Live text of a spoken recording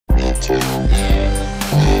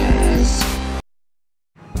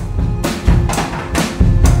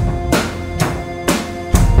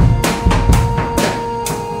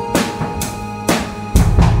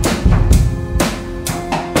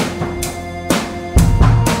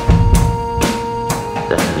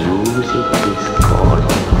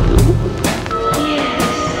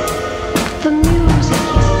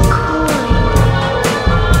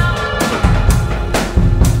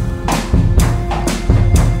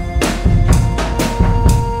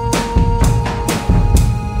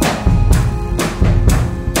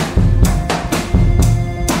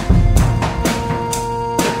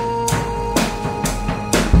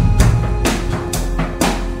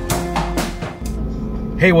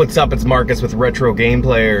Hey, what's up? It's Marcus with Retro Game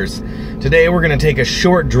Players. Today we're going to take a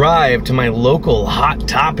short drive to my local Hot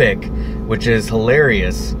Topic, which is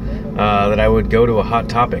hilarious that I would go to a Hot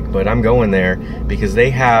Topic, but I'm going there because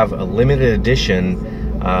they have a limited edition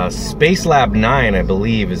Space Lab 9, I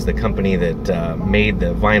believe, is the company that made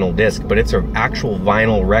the vinyl disc, but it's an actual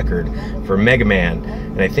vinyl record for Mega Man,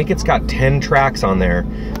 and I think it's got 10 tracks on there.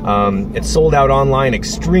 It's sold out online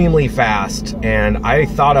extremely fast, and I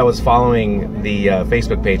thought I was following the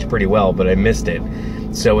Facebook page pretty well, but I missed it.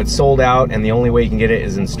 So it's sold out, and the only way you can get it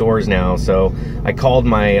is in stores now. So I called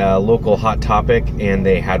my local Hot Topic, and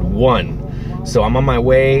they had one. So I'm on my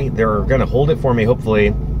way. They're gonna hold it for me,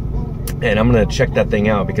 hopefully. And I'm gonna check that thing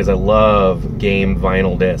out because I love game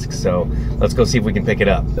vinyl discs. So let's go see if we can pick it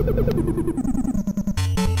up.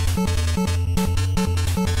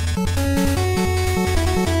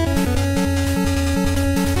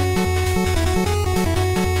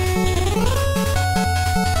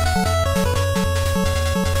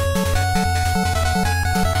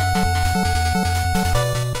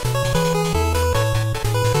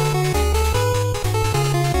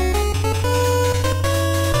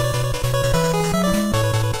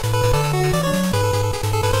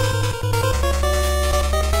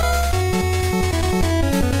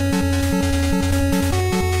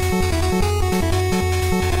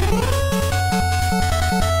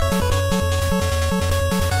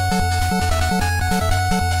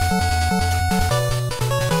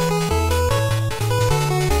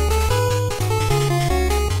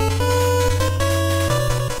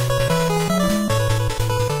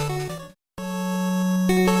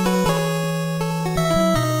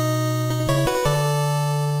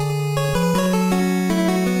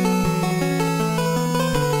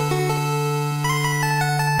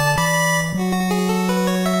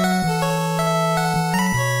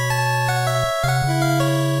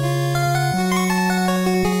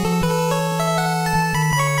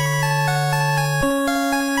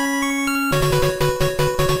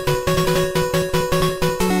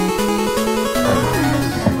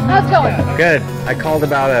 How's it going? Good. I called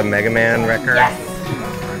about a Mega Man record. Yes.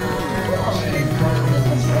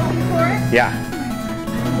 Yeah.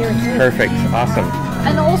 Here it is. Perfect. Awesome.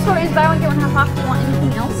 And the whole story is buy one, get one half off. Do you want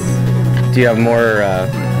anything else? Do you have more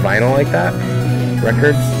vinyl like that?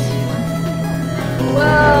 Records?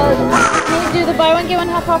 Well, can you do the buy one, get one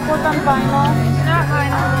half off work on vinyl? Not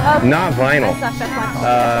vinyl. Okay. Not vinyl. That's not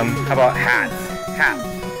How about hats? Hats?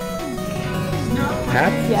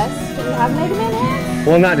 Hats? Yes. Do you have Mega Man hats?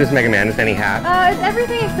 Well, not just Mega Man, just any hat. It's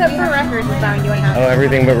everything except for records is buy one, get one half. Oh,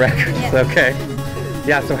 everything but records. Yes. Okay.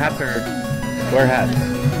 Yeah, so hats are... Where are hats?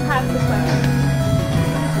 Hats this way.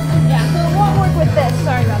 Yeah, so it won't work with this.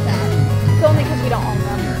 Sorry about that. It's only because we don't own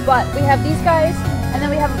them. But we have these guys, and then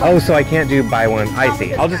we have a Oh, so I can't do buy one. I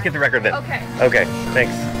see. I'll just get the record then. Okay. Okay,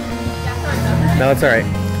 thanks. Yeah, sorry about that. No, it's all right.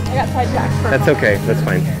 I got sidetracked for a That's moment. okay. That's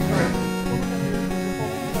fine.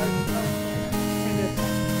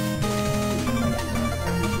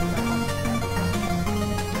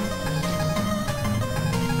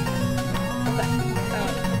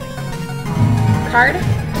 Card?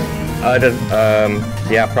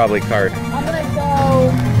 Yeah, probably card. I'm gonna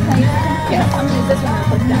go. Yeah, I'm gonna use this one real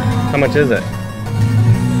quick now. How much is it?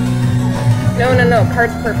 No.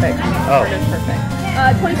 Card's perfect. Oh. Card is perfect.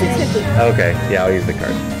 $26.50. Okay, yeah, I'll use the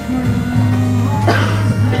card.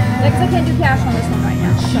 Because I can't do cash on this one right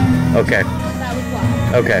now. So. Okay. That was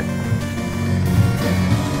well. Okay.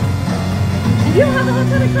 And you don't have a Hot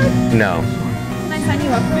Topic card? No. Can I sign you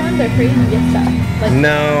up for one? They're free and you get stuff. Like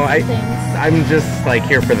No, things. I'm just like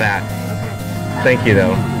here for that. Okay. Thank you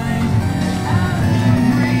though.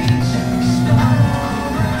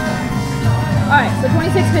 Alright, so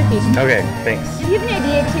 $26.50. Okay, thanks. Do you have any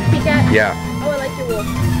idea to take a peek at? Yeah. Oh, I like your wolf.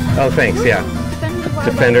 Oh, thanks, yeah.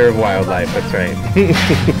 Defender of wildlife, that's right. You can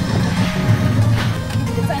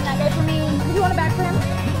sign that guy for me. Do you want a bag for him?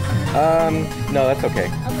 No, that's okay.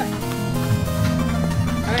 Okay.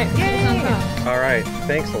 Alright. Yay! All right.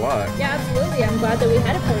 Thanks a lot. Yeah, absolutely. I'm glad that we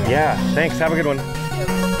had it for you. Yeah, thanks. Have a good one.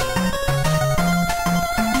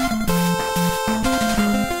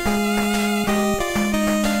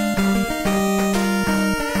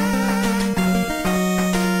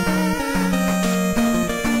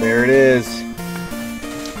 There it is.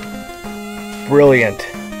 Brilliant.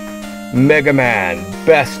 Mega Man,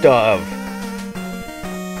 best of.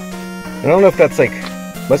 I don't know if that's like,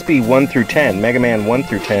 must be 1 through 10. Mega Man 1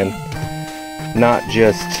 through 10. Not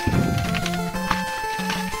just,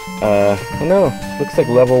 oh no, looks like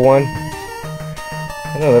level 1.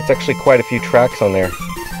 I know, that's actually quite a few tracks on there.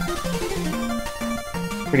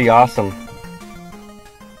 Pretty awesome.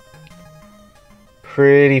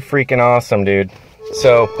 Pretty freaking awesome, dude.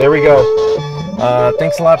 So, there we go.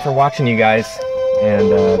 Thanks a lot for watching, you guys. And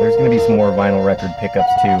there's going to be some more vinyl record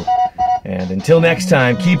pickups, too. And until next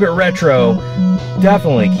time, keep it retro.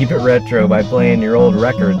 Definitely keep it retro by playing your old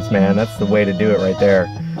records, man. That's the way to do it right there.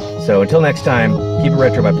 So, until next time, keep it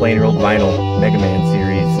retro by playing your old vinyl Mega Man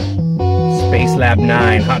series. Space Lab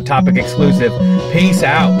 9, Hot Topic exclusive. Peace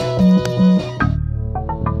out.